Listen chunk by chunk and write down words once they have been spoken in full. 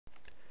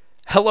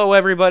Hello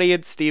everybody,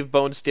 it's Steve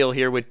Bonesteel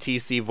here with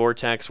TC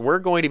Vortex. We're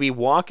going to be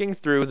walking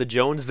through the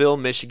Jonesville,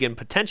 Michigan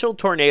potential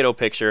tornado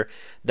picture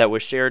that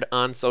was shared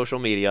on social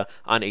media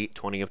on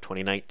 8/20 of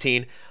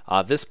 2019.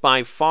 This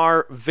by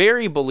far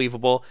very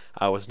believable.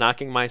 I was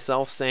knocking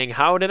myself saying,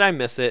 how did I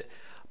miss it?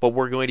 But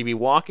we're going to be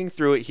walking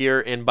through it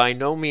here, and by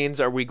no means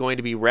are we going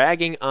to be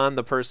ragging on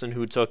the person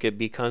who took it,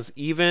 because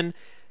even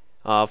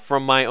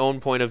from my own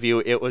point of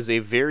view, it was a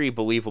very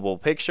believable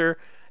picture.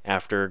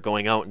 After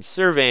going out and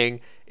surveying,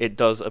 it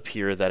does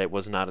appear that it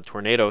was not a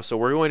tornado. So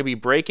we're going to be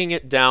breaking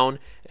it down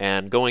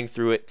and going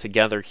through it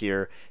together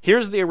here.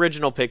 Here's the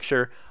original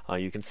picture.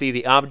 You can see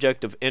the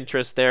object of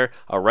interest there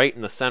right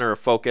in the center of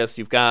focus.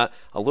 You've got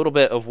a little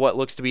bit of what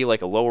looks to be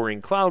like a lowering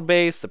cloud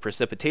base, the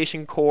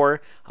precipitation core,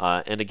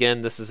 and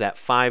again, this is at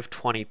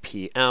 5:20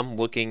 p.m.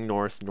 looking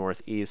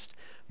north-northeast,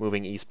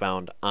 moving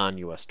eastbound on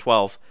US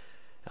 12.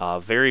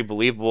 Very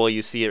believable.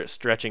 You see it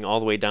stretching all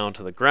the way down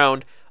to the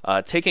ground.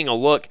 Taking a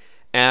look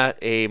at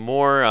a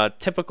more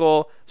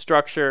typical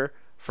structure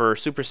for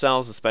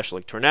supercells,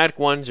 especially tornadic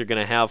ones, you're going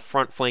to have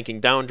front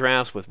flanking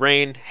downdrafts with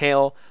rain,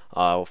 hail,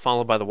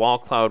 followed by the wall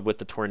cloud with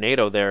the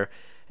tornado there.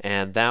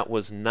 And that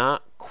was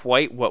not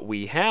quite what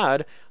we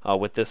had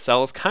with this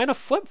cell. It's kind of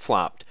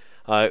flip-flopped.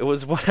 It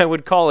was what I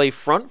would call a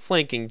front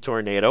flanking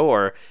tornado,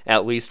 or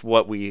at least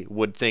what we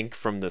would think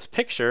from this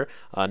picture.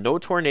 No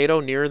tornado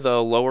near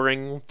the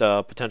lowering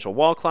the potential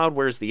wall cloud.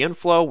 Where's the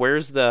inflow?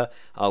 Where's the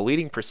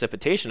leading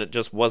precipitation? It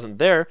just wasn't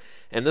there.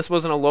 And this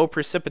wasn't a low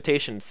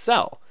precipitation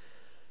cell.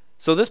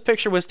 So this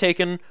picture was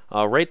taken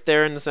right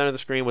there in the center of the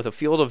screen with a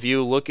field of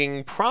view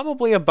looking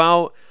probably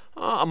about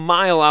a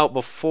mile out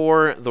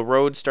before the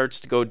road starts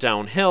to go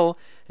downhill.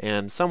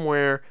 And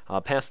somewhere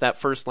past that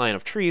first line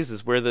of trees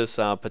is where this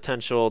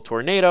potential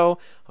tornado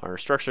or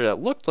structure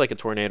that looked like a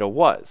tornado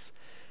was.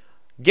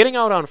 Getting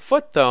out on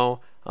foot, though,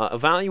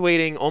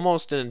 evaluating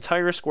almost an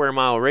entire square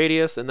mile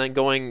radius and then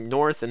going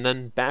north and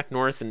then back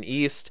north and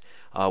east,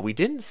 we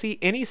didn't see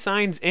any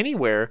signs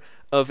anywhere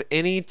of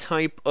any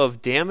type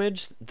of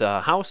damage.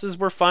 The houses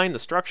were fine, the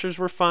structures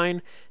were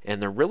fine,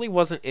 and there really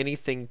wasn't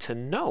anything to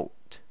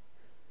note.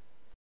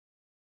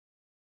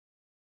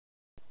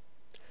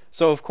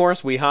 So of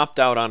course we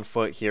hopped out on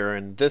foot here,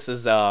 and this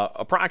is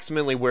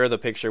approximately where the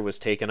picture was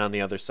taken on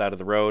the other side of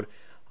the road.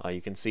 You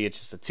can see it's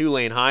just a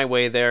two-lane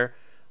highway there,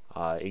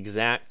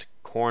 exact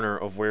corner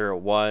of where it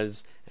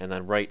was, and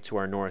then right to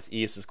our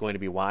northeast is going to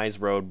be Wise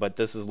Road, but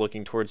this is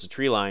looking towards the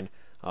tree line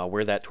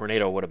where that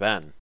tornado would have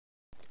been.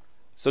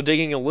 So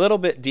digging a little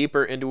bit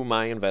deeper into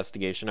my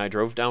investigation, I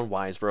drove down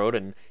Wise Road,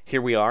 and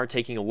here we are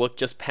taking a look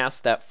just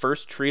past that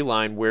first tree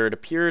line where it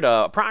appeared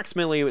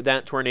approximately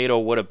that tornado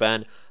would have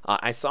been.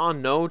 I saw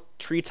no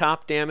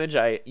treetop damage.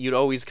 You'd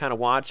always kind of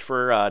watch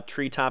for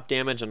treetop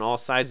damage on all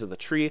sides of the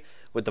tree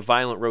with the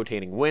violent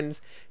rotating winds.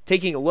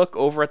 Taking a look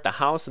over at the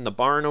house and the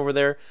barn over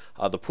there,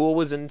 the pool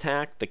was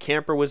intact, the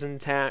camper was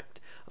intact.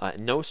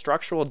 No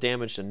structural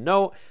damage to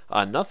note,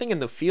 nothing in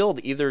the field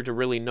either to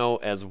really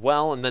note as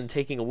well. And then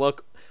taking a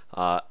look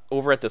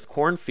over at this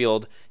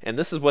cornfield, and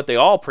this is what they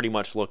all pretty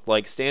much looked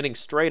like, standing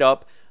straight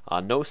up,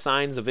 no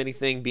signs of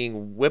anything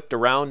being whipped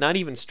around, not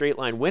even straight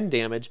line wind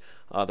damage.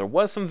 There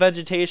was some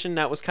vegetation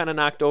that was kind of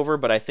knocked over,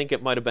 but I think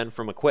it might have been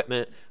from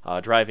equipment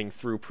driving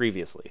through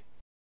previously.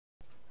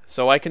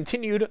 So I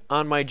continued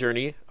on my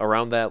journey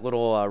around that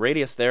little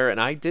radius there,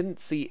 and I didn't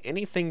see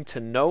anything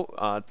to note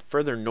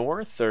further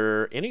north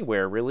or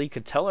anywhere really.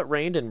 Could tell it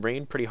rained, and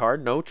rained pretty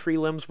hard. No tree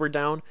limbs were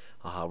down.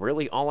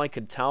 Really all I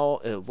could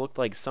tell, it looked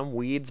like some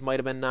weeds might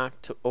have been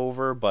knocked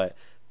over, but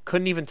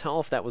couldn't even tell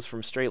if that was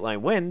from straight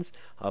line winds.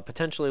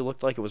 Potentially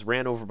looked like it was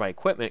ran over by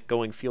equipment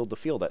going field to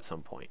field at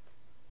some point.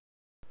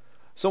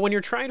 So when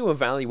you're trying to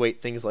evaluate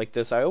things like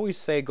this, I always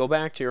say go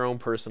back to your own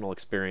personal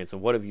experience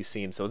and what have you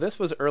seen. So this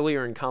was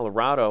earlier in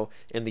Colorado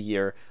in the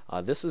year.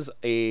 This is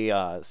a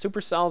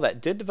supercell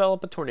that did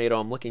develop a tornado.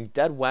 I'm looking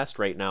dead west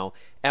right now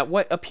at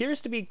what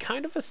appears to be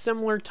kind of a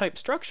similar type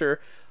structure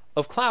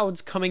of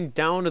clouds coming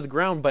down to the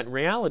ground, but in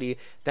reality,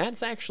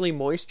 that's actually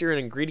moisture and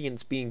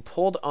ingredients being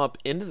pulled up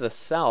into the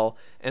cell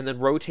and then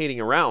rotating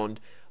around.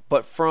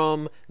 But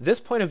from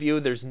this point of view,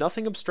 there's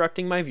nothing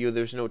obstructing my view.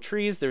 There's no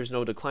trees. There's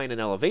no decline in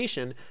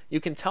elevation. You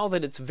can tell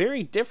that it's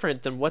very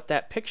different than what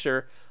that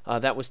picture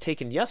that was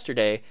taken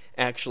yesterday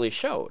actually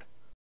showed.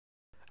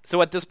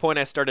 So at this point,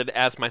 I started to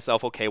ask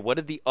myself, okay, what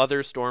did the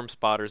other storm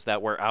spotters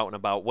that were out and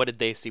about, what did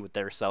they see with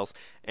their cells?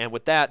 And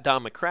with that,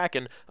 Don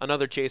McCracken,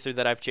 another chaser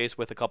that I've chased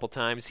with a couple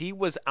times, he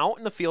was out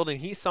in the field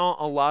and he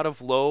saw a lot of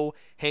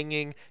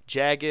low-hanging,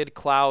 jagged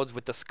clouds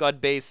with the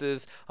scud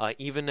bases,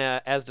 even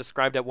as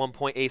described at one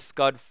point, a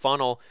scud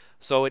funnel.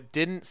 So it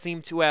didn't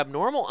seem too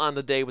abnormal on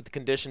the day with the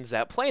conditions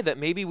at play that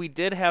maybe we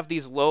did have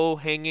these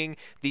low-hanging,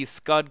 these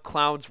scud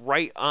clouds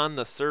right on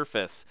the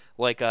surface,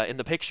 like in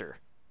the picture.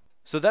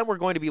 So then we're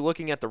going to be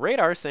looking at the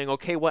radar saying,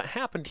 okay, what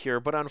happened here?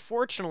 But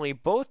unfortunately,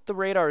 both the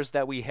radars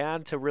that we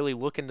had to really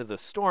look into the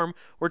storm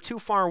were too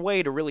far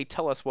away to really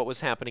tell us what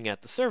was happening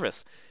at the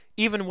surface.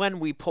 Even when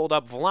we pulled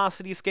up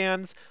velocity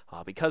scans,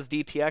 because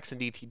DTX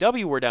and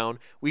DTW were down,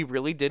 we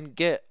really didn't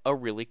get a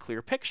really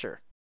clear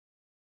picture.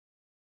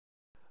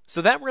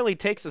 So that really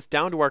takes us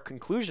down to our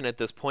conclusion at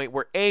this point,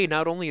 where A,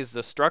 not only is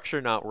the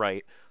structure not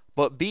right,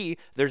 but B,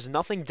 there's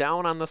nothing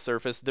down on the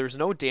surface, there's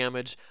no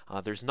damage,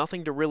 there's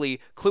nothing to really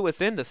clue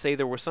us in to say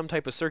there was some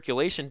type of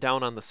circulation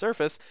down on the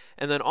surface.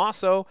 And then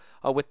also,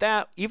 with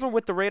that, even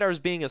with the radars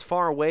being as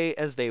far away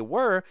as they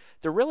were,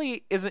 there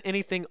really isn't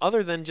anything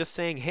other than just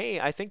saying,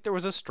 hey, I think there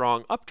was a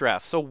strong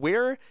updraft. So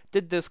where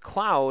did this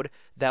cloud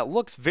that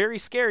looks very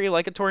scary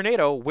like a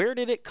tornado, where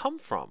did it come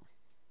from?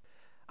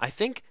 I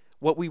think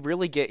what we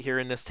really get here,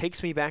 and this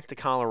takes me back to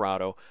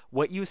Colorado,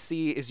 what you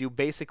see is you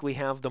basically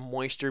have the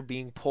moisture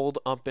being pulled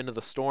up into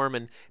the storm,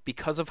 and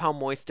because of how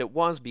moist it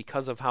was,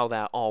 because of how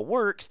that all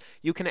works,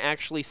 you can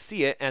actually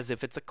see it as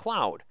if it's a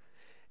cloud.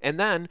 And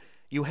then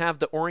you have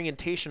the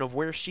orientation of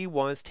where she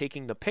was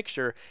taking the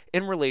picture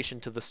in relation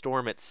to the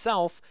storm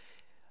itself.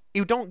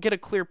 You don't get a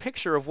clear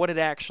picture of what it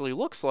actually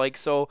looks like,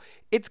 so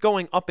it's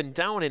going up and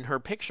down in her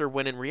picture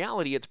when in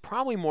reality it's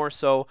probably more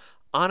so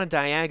on a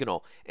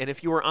diagonal. And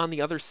if you were on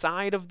the other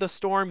side of the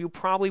storm, you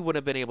probably wouldn't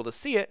have been able to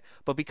see it,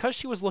 but because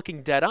she was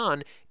looking dead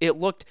on, it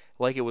looked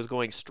like it was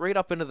going straight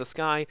up into the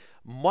sky,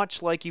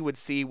 much like you would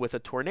see with a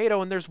tornado.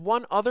 And there's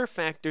one other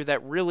factor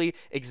that really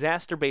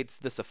exacerbates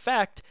this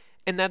effect,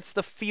 and that's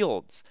the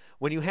fields.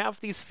 When you have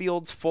these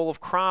fields full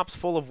of crops,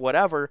 full of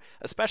whatever,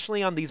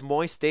 especially on these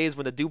moist days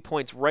when the dew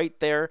point's right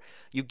there,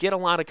 you get a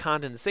lot of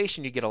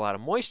condensation, you get a lot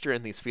of moisture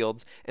in these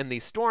fields, and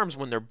these storms,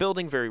 when they're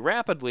building very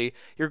rapidly,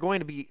 you're going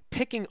to be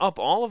picking up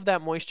all of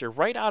that moisture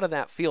right out of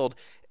that field,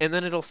 and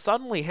then it'll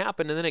suddenly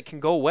happen, and then it can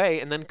go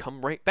away, and then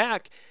come right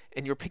back,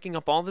 and you're picking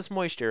up all this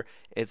moisture.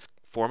 It's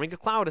forming a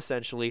cloud,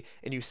 essentially,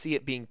 and you see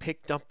it being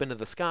picked up into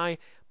the sky,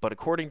 but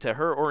according to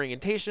her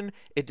orientation,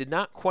 it did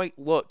not quite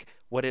look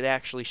what it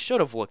actually should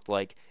have looked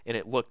like, and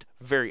it looked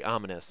very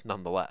ominous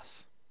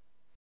nonetheless.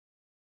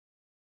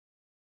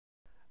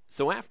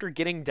 So after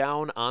getting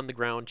down on the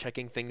ground,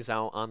 checking things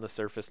out on the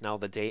surface now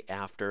the day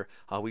after,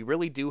 we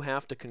really do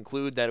have to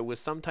conclude that it was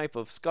some type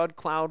of scud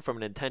cloud from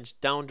an intense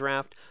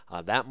downdraft.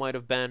 That might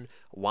have been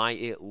why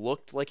it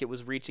looked like it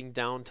was reaching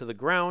down to the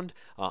ground.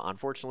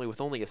 Unfortunately,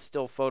 with only a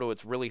still photo,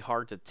 it's really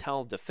hard to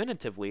tell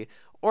definitively.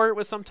 Or it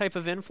was some type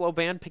of inflow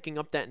band picking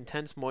up that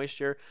intense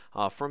moisture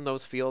from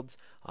those fields.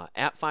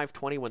 At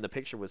 5:20 when the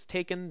picture was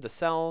taken, the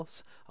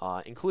cells,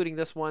 including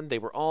this one, they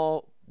were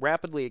all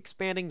rapidly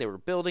expanding, they were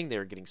building, they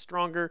were getting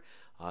stronger,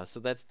 so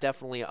that's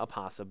definitely a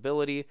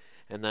possibility.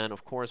 And then,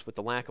 of course, with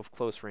the lack of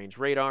close-range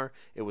radar,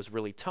 it was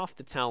really tough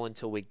to tell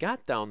until we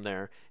got down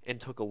there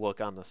and took a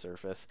look on the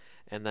surface.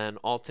 And then,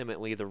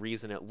 ultimately, the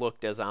reason it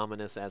looked as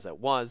ominous as it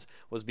was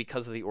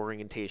because of the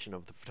orientation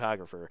of the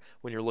photographer.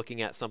 When you're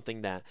looking at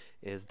something that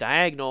is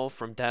diagonal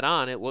from dead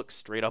on, it looks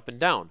straight up and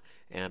down.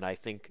 And I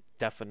think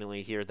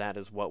definitely here that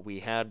is what we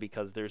had,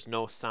 because there's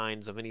no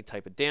signs of any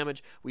type of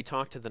damage. We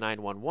talked to the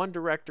 911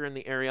 director in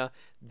the area.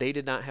 They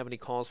did not have any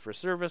calls for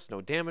service, no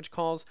damage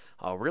calls,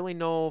 really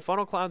no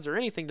funnel clouds or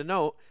anything to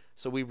note.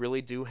 So we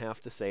really do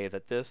have to say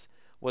that this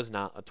was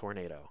not a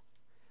tornado.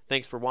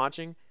 Thanks for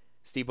watching.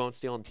 Steve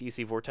Bonesteel and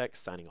TC Vortex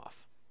signing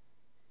off.